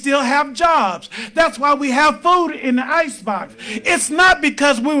why we still have jobs. That's why we have food in the icebox. It's not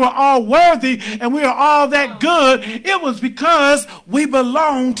because we were all worthy and we were all that good. It was because we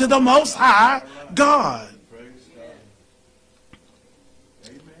belong to the Most High God.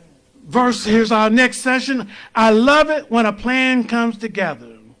 Verse, here's our next session. I love it when a plan comes together.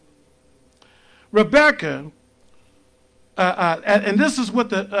 Rebecca, and this is what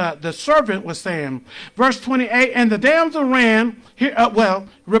the servant was saying. Verse 28, and the damsel ran.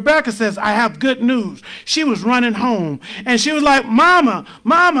 Rebecca says, I have good news. She was running home. And she was like, Mama,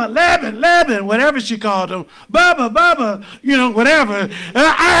 Laban, whatever she called him. Baba, you know, whatever.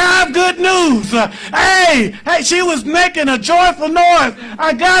 I have good news. Hey, she was making a joyful noise.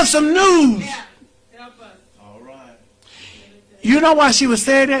 I got some news. You know why she was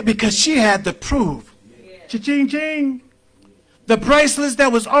saying that? Because she had the proof. Cha-ching, ching. The bracelets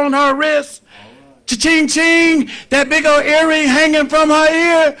that was on her wrist. Cha-ching, ching. That big old earring hanging from her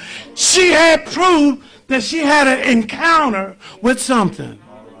ear. She had proof that she had an encounter with something.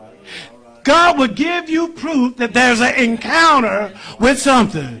 God will give you proof that there's an encounter with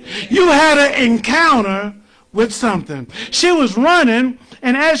something. You had an encounter with something. She was running,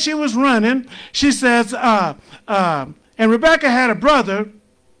 and as she was running, she says, and Rebekah had a brother.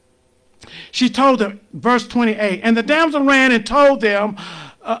 She told them, verse 28, and the damsel ran and told them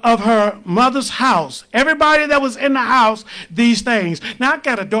of her mother's house. Everybody that was in the house, these things. Now, I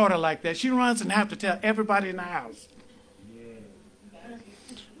got a daughter like that. She runs and have to tell everybody in the house.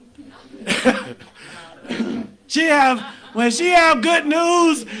 When she have good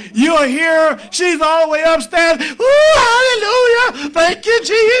news, you'll hear her. She's all the way upstairs. Ooh, hallelujah. Thank you,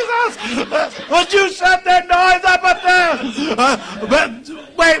 Jesus. Would you shut that noise up there? But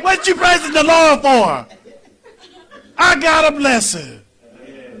wait, what you praising the Lord for? I got a blessing.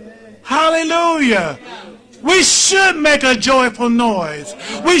 Hallelujah. We should make a joyful noise.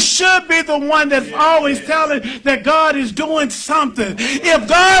 We should be the one that's always telling that God is doing something. If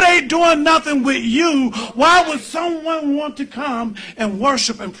God ain't doing nothing with you, why would someone want to come and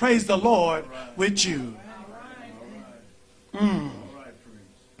worship and praise the Lord with you?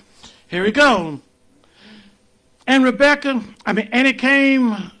 Here we go. And it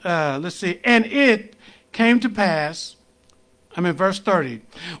came, and it came to pass, verse 30,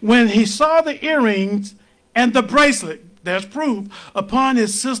 when he saw the earrings and the bracelet, there's proof, upon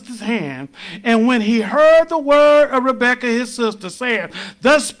his sister's hand. And when he heard the word of Rebekah his sister, saying,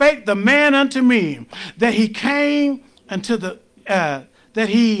 thus spake the man unto me, that he came unto that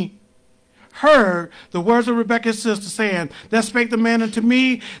he heard the words of Rebekah his sister, saying, thus spake the man unto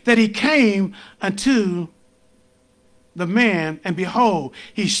me, that he came unto the man, and behold,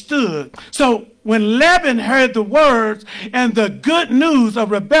 he stood. So when Laban heard the words and the good news of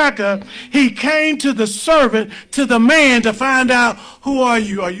Rebekah, he came to the servant, to the man, to find out, who are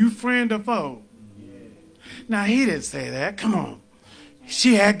you? Are you friend or foe? Yeah. Now, he didn't say that. Come on.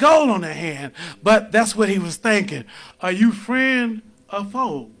 She had gold on her hand, but that's what he was thinking. Are you friend or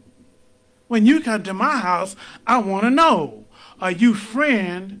foe? When you come to my house, I want to know, are you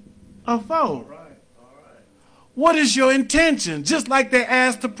friend or foe? All right. What is your intention? Just like they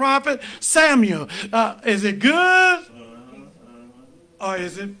asked the prophet Samuel, is it good or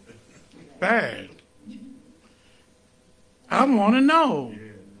is it bad? I want to know.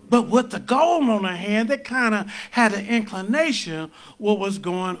 But with the gold on her hand, they kind of had an inclination what was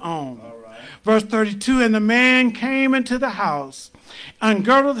going on. Verse 32, and the man came into the house,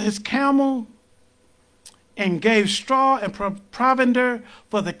 ungirded his camel, and gave straw and provender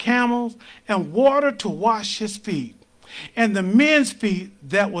for the camels, and water to wash his feet, and the men's feet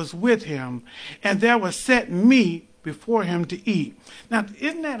that was with him, and there was set meat before him to eat. Now,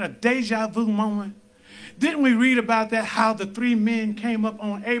 isn't that a deja vu moment? Didn't we read about that, how the three men came up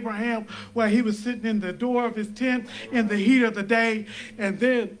on Abraham while he was sitting in the door of his tent in the heat of the day, and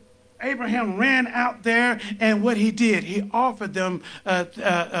then Abraham ran out there, and what he did, he offered them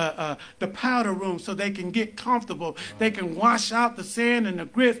the powder room so they can get comfortable. They can wash out the sand and the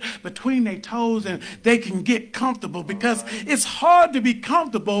grit between their toes, and they can get comfortable, because it's hard to be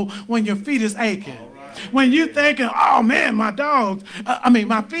comfortable when your feet is aching. When you thinking, oh man, my dogs,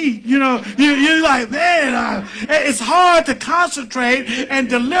 my feet, you're like, man, it's hard to concentrate and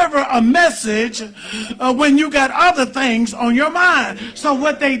deliver a message when you got other things on your mind. So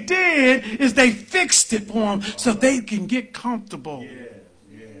what they did is they fixed it for them so they can get comfortable.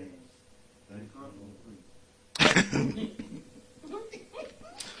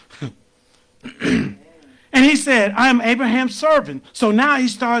 And he said, I am Abraham's servant. So now he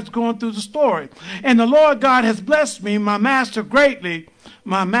starts going through the story. And the Lord God has blessed me, my master greatly,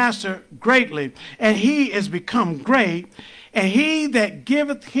 and he is become great. And he that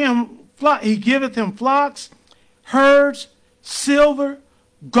giveth him, he giveth him flocks, herds, silver,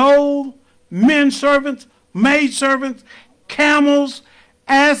 gold, men servants, maid servants, camels,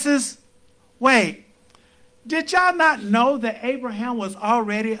 asses. Wait, did y'all not know that Abraham was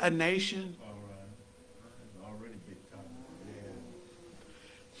already a nation?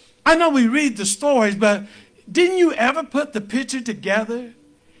 I know we read the stories, but didn't you ever put the picture together?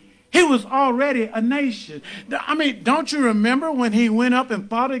 He was already a nation. Don't you remember when he went up and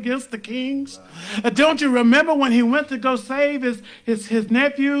fought against the kings? Don't you remember when he went to go save his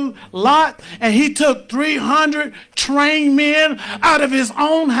nephew Lot, and he took 300 trained men out of his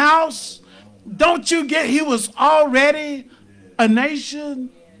own house? Don't you get he was already a nation?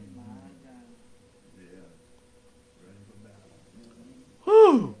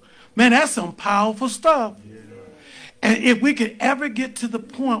 Whew. Man, that's some powerful stuff. And if we could ever get to the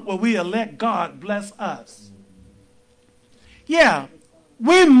point where we let God bless us. Yeah,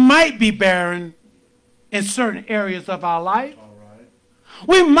 we might be barren in certain areas of our life.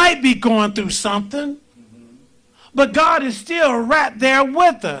 We might be going through something. But God is still right there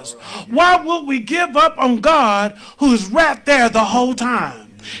with us. Why would we give up on God who's right there the whole time?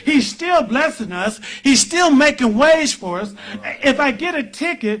 He's still blessing us. He's still making ways for us. If I get a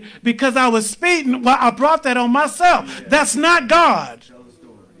ticket because I was speeding, well, I brought that on myself. That's not God.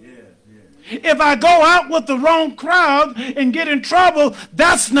 If I go out with the wrong crowd and get in trouble,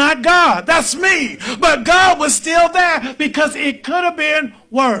 that's not God. That's me. But God was still there because it could have been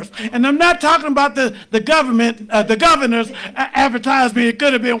worse. And I'm not talking about the government, the governor's advertisement. It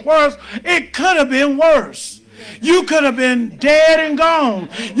could have been worse. It could have been worse. You could have been dead and gone.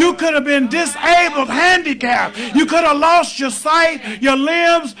 You could have been disabled, handicapped. You could have lost your sight, your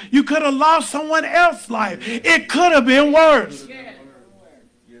limbs. You could have lost someone else's life. It could have been worse.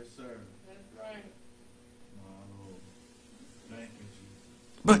 Yes, sir.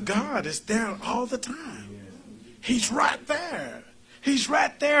 But God is there all the time. He's right there. He's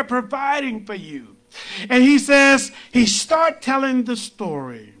right there providing for you. And he says, he starts telling the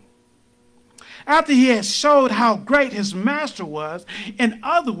story. After he had showed how great his master was, in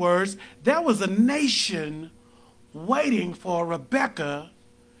other words, there was a nation waiting for Rebekah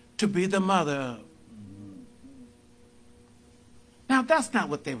to be the mother of. Now, that's not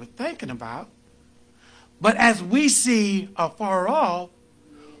what they were thinking about. But as we see afar off,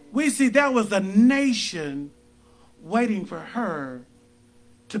 we see there was a nation waiting for her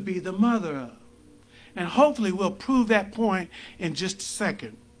to be the mother of. And hopefully we'll prove that point in just a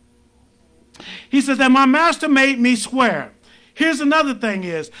second. He says that my master made me swear. Here's another thing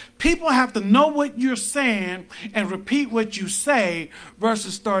is, people have to know what you're saying and repeat what you say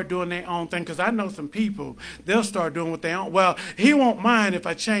versus start doing their own thing. Because I know some people, they'll start doing what they own. Well, he won't mind if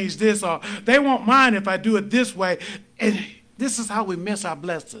I change this, or they won't mind if I do it this way. And this is how we miss our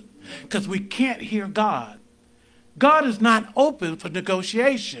blessing. Because we can't hear God. God is not open for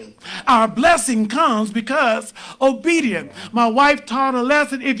negotiation. Our blessing comes because obedient. My wife taught a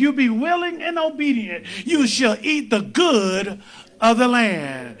lesson. If you be willing and obedient, you shall eat the good of the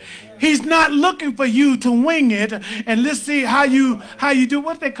land. He's not looking for you to wing it and let's see how you do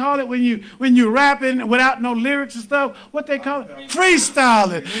what they call it when you rapping without no lyrics and stuff. What they call it?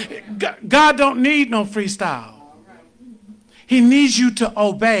 Freestyling. God don't need no freestyle. He needs you to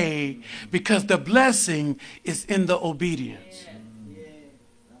obey because the blessing is in the obedience.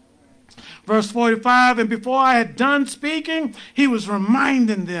 Verse 45, and before I had done speaking, he was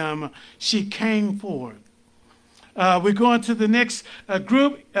reminding them she came forth. We're going to the next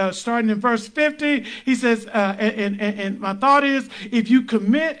group, starting in verse 50. He says, and my thought is, if you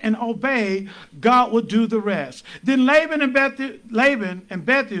commit and obey, God will do the rest. Then Laban and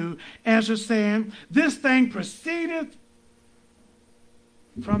Bethuel answered, saying, this thing proceedeth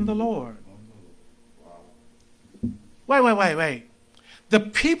from the Lord. Wait. The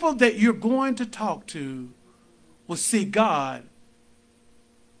people that you're going to talk to will see God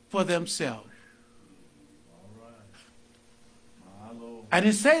for themselves. I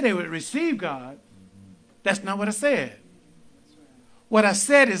didn't say they would receive God. That's not what I said. What I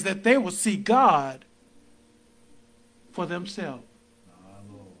said is that they will see God for themselves.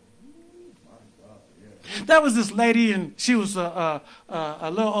 There was this lady, and she was a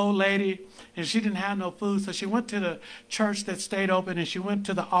little old lady, and she didn't have no food, so she went to the church that stayed open, and she went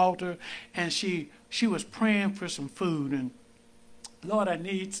to the altar, and she was praying for some food, and Lord, I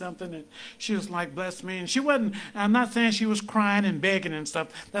need something. And she was like, bless me. And she wasn't, I'm not saying she was crying and begging and stuff.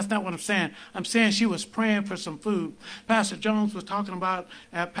 That's not what I'm saying. I'm saying she was praying for some food. Pastor Jones was talking about,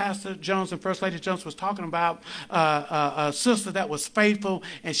 Pastor Jones and First Lady Jones was talking about a sister that was faithful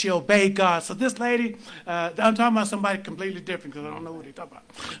and she obeyed God. So this lady, I'm talking about somebody completely different because I don't know what they're talking about.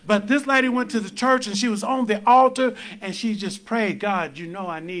 But this lady went to the church and she was on the altar and she just prayed, God, you know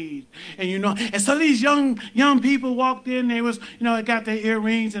I need. And so these young people walked in. They was, got their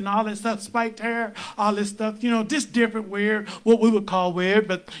earrings and all that stuff, spiked hair, all this stuff, just different weird, what we would call weird,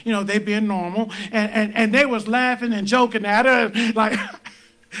 but, they being normal. And they was laughing and joking at her, like,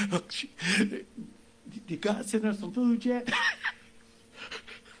 did God send her some food yet?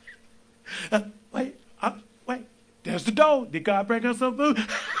 Wait, there's the dough. Did God bring her some food?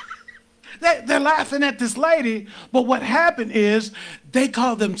 They're laughing at this lady, but what happened is they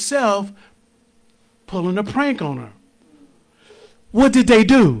called themselves pulling a prank on her. What did they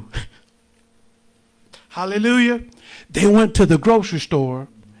do? Hallelujah. They went to the grocery store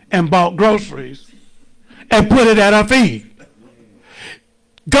and bought groceries and put it at her feet.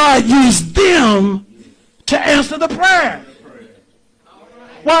 God used them to answer the prayer.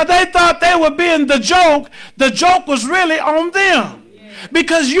 While they thought they were being the joke was really on them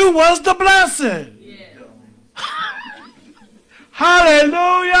because you was the blessing.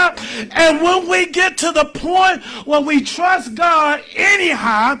 Hallelujah. And when we get to the point where we trust God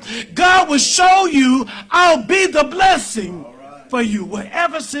anyhow, God will show you, I'll be the blessing for you,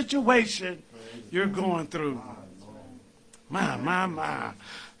 whatever situation you're going through. My.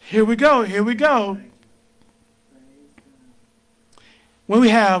 Here we go. When we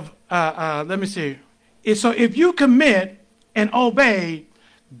have, let me see. So if you commit and obey,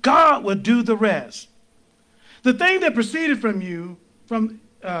 God will do the rest. The thing that proceeded from you,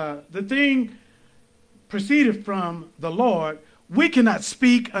 the thing proceeded from the Lord, we cannot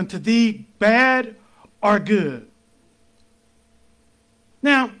speak unto thee bad or good.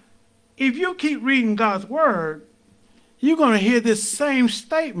 Now, if you keep reading God's word, you're going to hear this same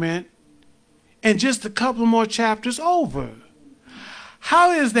statement in just a couple more chapters over.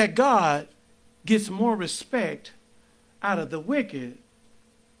 How is that God gets more respect out of the wicked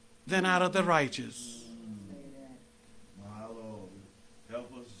than out of the righteous?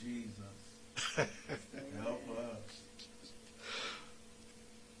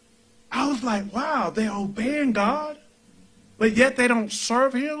 I was like, wow, they're obeying God, but yet they don't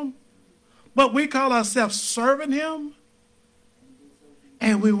serve him. But we call ourselves serving him,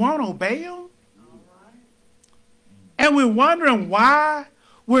 and we won't obey him. And we're wondering why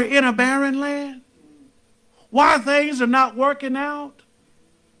we're in a barren land, why things are not working out.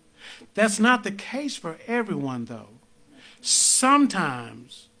 That's not the case for everyone, though.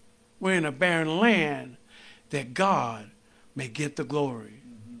 Sometimes we're in a barren land that God may get the glory.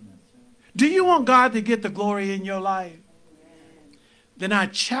 Do you want God to get the glory in your life? Then I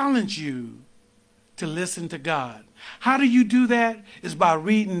challenge you to listen to God. How do you do that? Is by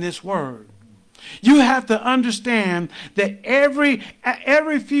reading this word. You have to understand that every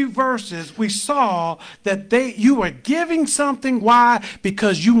few verses we saw that you were giving something. Why?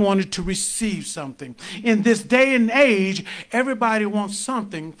 Because you wanted to receive something. In this day and age, everybody wants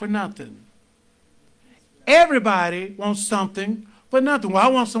something for nothing. Everybody wants something for nothing. Well, I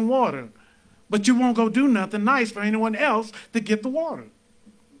want some water. But you won't go do nothing nice for anyone else to get the water.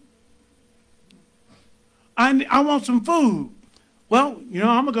 I want some food. Well, I'm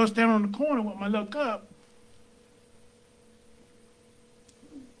going to go stand on the corner with my little cup.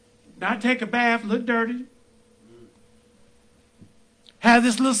 Now I take a bath, look dirty. Have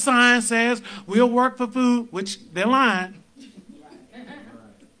this little sign says, we'll work for food, which they're lying.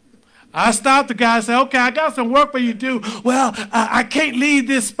 I stopped the guy and said, okay, I got some work for you to do. Well, I can't leave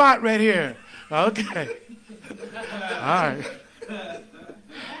this spot right here. Okay. All right.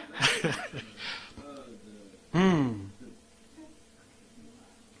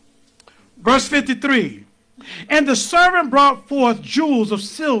 Verse 53. And the servant brought forth jewels of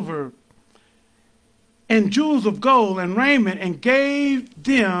silver and jewels of gold and raiment and gave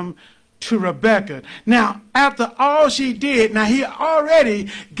them to Rebekah. Now, after all she did, now he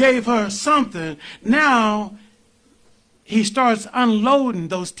already gave her something. Now, he starts unloading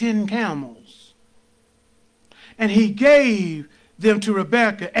those 10 camels. And he gave them to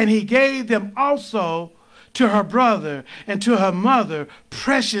Rebekah. And he gave them also to her brother and to her mother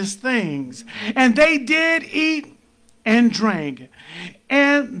precious things. And they did eat and drank.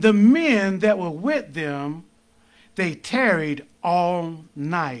 And the men that were with them, they tarried all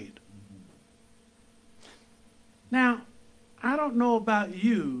night. Now, I don't know about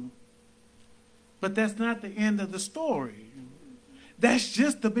you, but that's not the end of the story. That's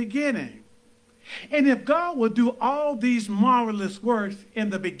just the beginning. And if God would do all these marvelous works in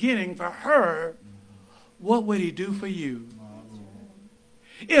the beginning for her, what would he do for you?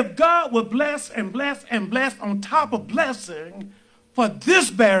 If God would bless and bless and bless on top of blessing for this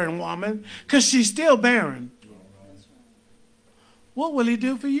barren woman, because she's still barren, what will he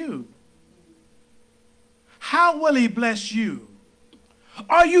do for you? How will he bless you?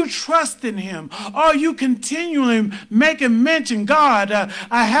 Are you trusting him? Are you continually making mention, God,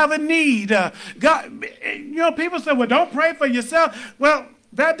 I have a need. God, people say, well, don't pray for yourself. Well,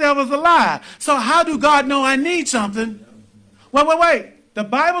 that devil's a lie. So how do God know I need something? Wait. The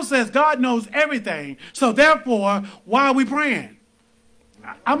Bible says God knows everything. So therefore, why are we praying?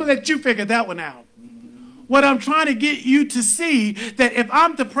 I'm going to let you figure that one out. What I'm trying to get you to see, that if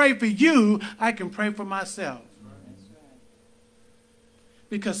I'm to pray for you, I can pray for myself.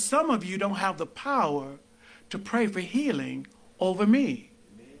 Because some of you don't have the power to pray for healing over me.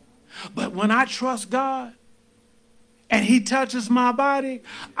 But when I trust God and he touches my body,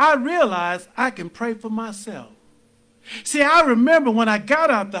 I realize I can pray for myself. See, I remember when I got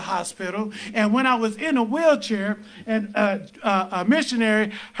out of the hospital and when I was in a wheelchair and a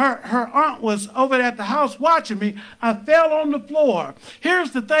missionary, her aunt was over at the house watching me. I fell on the floor.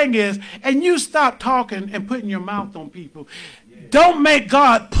 Here's the thing is, and you stop talking and putting your mouth on people. Don't make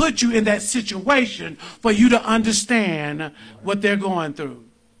God put you in that situation for you to understand what they're going through.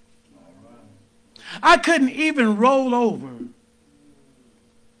 I couldn't even roll over.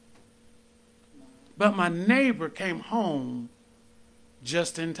 But my neighbor came home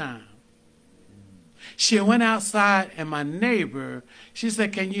just in time. She went outside and my neighbor, she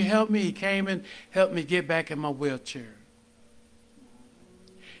said, can you help me? He came and helped me get back in my wheelchair.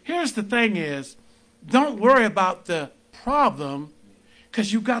 Here's the thing is, don't worry about the problem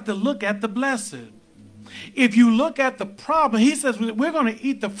because you got to look at the blessing. If you look at the problem, he says we're going to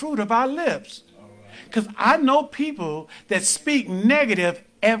eat the fruit of our lips. Because I know people that speak negative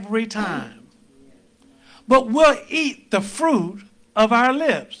every time. But we'll eat the fruit of our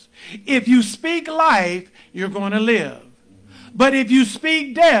lips. If you speak life, you're going to live. But if you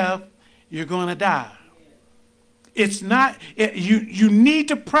speak death, you're going to die. It's not, you need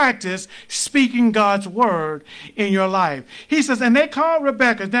to practice speaking God's word in your life. He says, and they called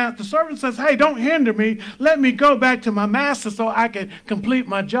Rebekah. Now the servant says, hey, don't hinder me. Let me go back to my master so I can complete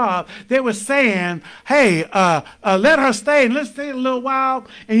my job. They were saying, hey, let her stay and let's stay a little while.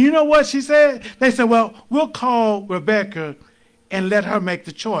 And you know what she said? They said, well, we'll call Rebekah and let her make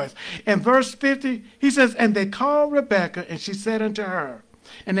the choice. In verse 50, he says, and they called Rebekah and she said unto her,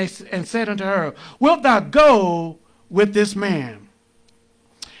 and said unto her, wilt thou go with this man?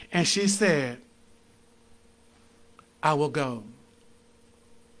 And she said, I will go.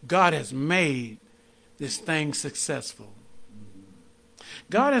 God has made this thing successful.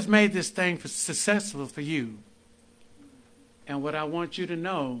 God has made this thing successful for you. And what I want you to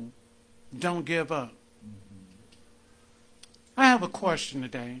know, don't give up. I have a question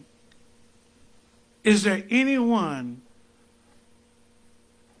today. Is there anyone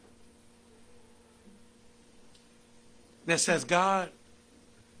that says, God,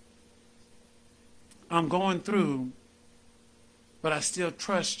 I'm going through, but I still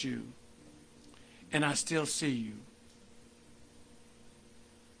trust you and I still see you?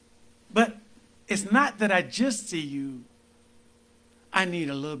 But it's not that I just see you, I need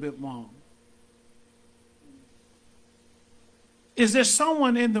a little bit more. Is there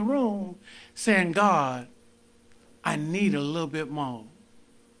someone in the room saying, God, I need a little bit more?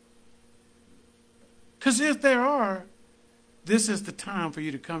 Because if there are, this is the time for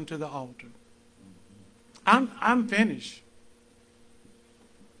you to come to the altar. I'm finished.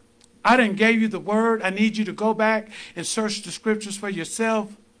 I done gave you the word. I need you to go back and search the scriptures for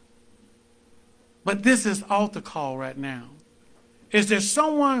yourself. But this is altar call right now. Is there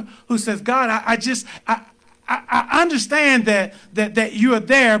someone who says, God, I understand that you are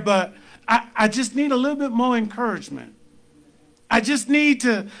there, but I just need a little bit more encouragement. I just need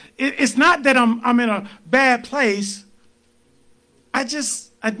to, it's not that I'm in a bad place. I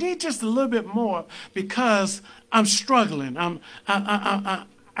need just a little bit more because I'm struggling.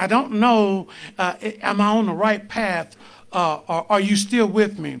 I don't know, am I on the right path? Or are you still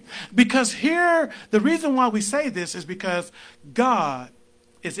with me? Because here, the reason why we say this is because God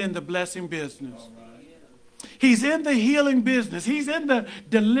is in the blessing business. He's in the healing business. He's in the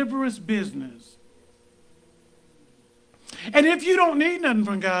deliverance business. And if you don't need nothing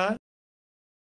from God,